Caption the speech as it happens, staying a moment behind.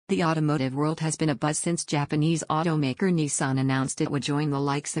The automotive world has been abuzz since Japanese automaker Nissan announced it would join the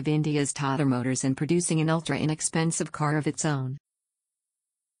likes of India's Tata Motors in producing an ultra-inexpensive car of its own.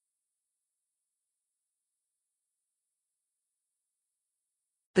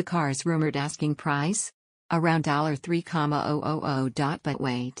 The car's rumored asking price? Around $3,000. But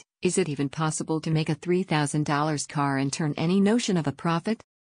wait, is it even possible to make a $3,000 car and turn any notion of a profit?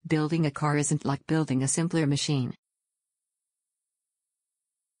 Building a car isn't like building a simpler machine.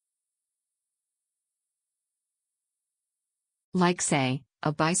 Like say,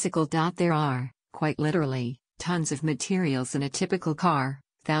 a bicycle. There are, quite literally, tons of materials in a typical car,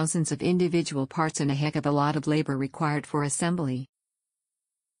 thousands of individual parts and a heck of a lot of labor required for assembly.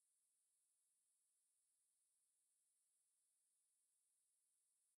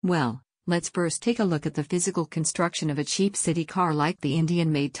 Well, let's first take a look at the physical construction of a cheap city car like the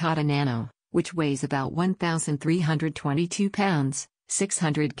Indian-made Tata Nano, which weighs about 1,322 pounds,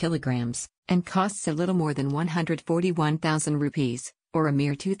 600 kilograms, and costs a little more than 141,000 rupees, or a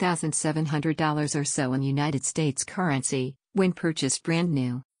mere $2,700 or so in United States currency, when purchased brand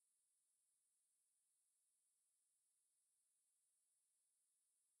new.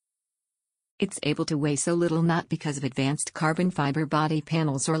 It's able to weigh so little not because of advanced carbon fiber body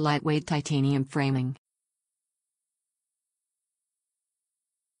panels or lightweight titanium framing.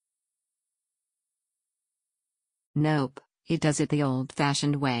 Nope, it does it the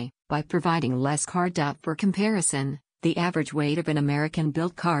old-fashioned way, by providing less car. For comparison, the average weight of an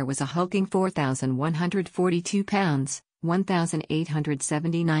American-built car was a hulking 4,142 pounds,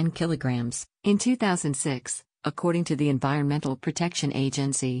 1,879 kilograms, in 2006, according to the Environmental Protection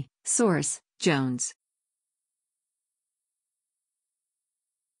Agency. Source: Jones.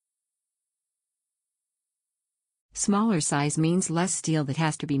 Smaller size means less steel that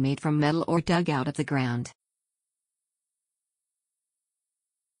has to be made from metal or dug out of the ground.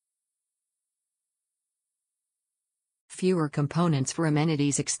 Fewer components for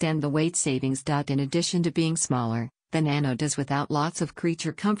amenities extend the weight savings. In addition to being smaller, the Nano does without lots of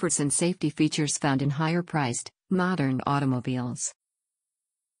creature comforts and safety features found in higher-priced, modern automobiles.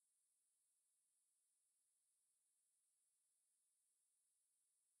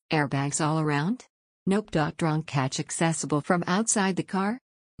 Airbags all around? Nope. Trunk catch accessible from outside the car?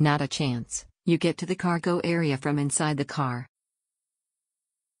 Not a chance. You get to the cargo area from inside the car.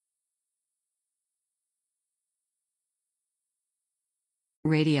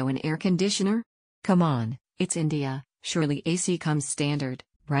 Radio and air conditioner? Come on, it's India, surely AC comes standard,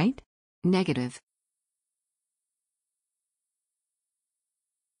 right? Negative.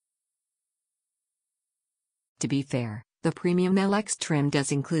 To be fair, the premium LX trim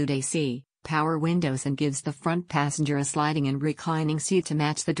does include AC, power windows and gives the front passenger a sliding and reclining seat to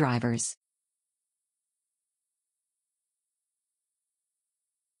match the driver's.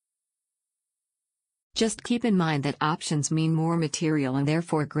 Just keep in mind that options mean more material and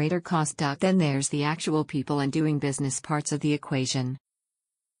therefore greater cost. Then there's the actual people and doing business parts of the equation.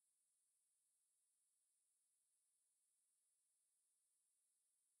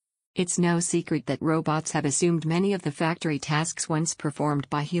 It's no secret that robots have assumed many of the factory tasks once performed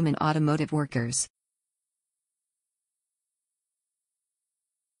by human automotive workers.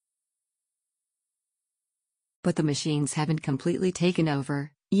 But the machines haven't completely taken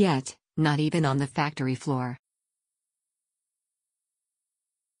over, yet, not even on the factory floor.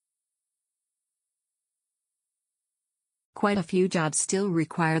 Quite a few jobs still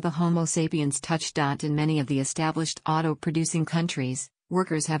require the Homo sapiens touch. In many of the established auto-producing countries,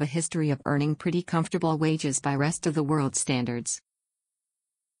 workers have a history of earning pretty comfortable wages by rest of the world standards.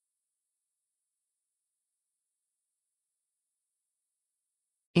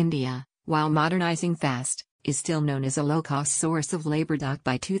 India, while modernizing fast, is still known as a low-cost source of labor.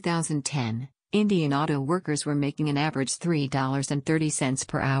 By 2010, Indian auto workers were making an average $3.30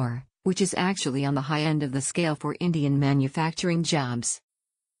 per hour, which is actually on the high end of the scale for Indian manufacturing jobs.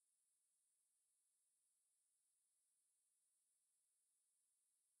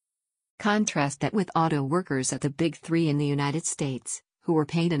 Contrast that with auto workers at the Big Three in the United States, who were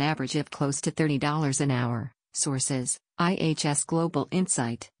paid an average of close to $30 an hour. Sources: IHS Global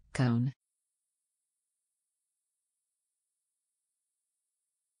Insight, Cone.